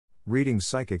Reading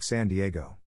Psychic San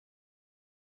Diego.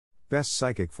 Best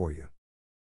Psychic for you.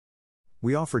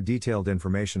 We offer detailed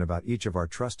information about each of our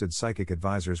trusted psychic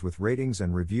advisors with ratings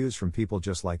and reviews from people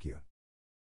just like you.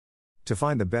 To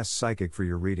find the best psychic for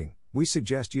your reading, we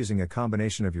suggest using a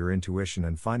combination of your intuition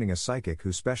and finding a psychic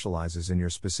who specializes in your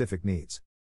specific needs.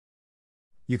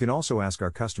 You can also ask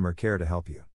our customer care to help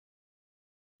you.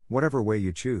 Whatever way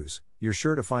you choose, you're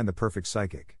sure to find the perfect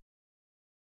psychic.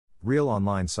 Real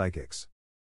online psychics.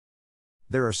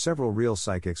 There are several real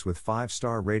psychics with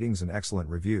 5-star ratings and excellent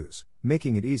reviews,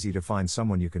 making it easy to find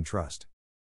someone you can trust.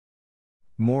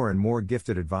 More and more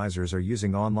gifted advisors are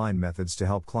using online methods to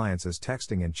help clients as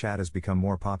texting and chat has become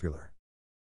more popular.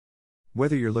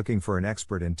 Whether you're looking for an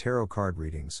expert in tarot card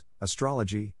readings,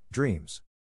 astrology, dreams,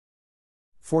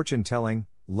 fortune telling,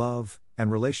 love, and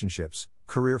relationships,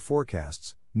 career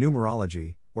forecasts,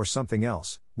 numerology, or something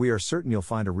else, we are certain you'll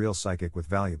find a real psychic with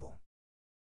valuable.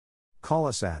 Call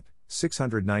us at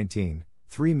 619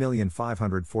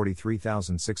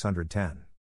 3,543,610.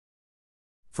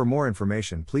 For more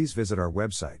information, please visit our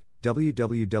website,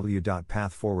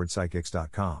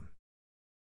 www.pathforwardpsychics.com.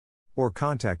 Or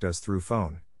contact us through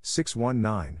phone,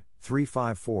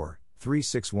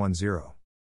 619-354-3610.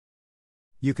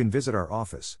 You can visit our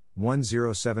office,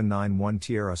 10791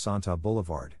 Tierrasanta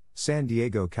Blvd, San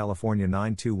Diego, California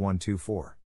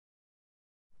 92124.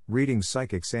 Reading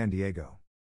Psychic San Diego.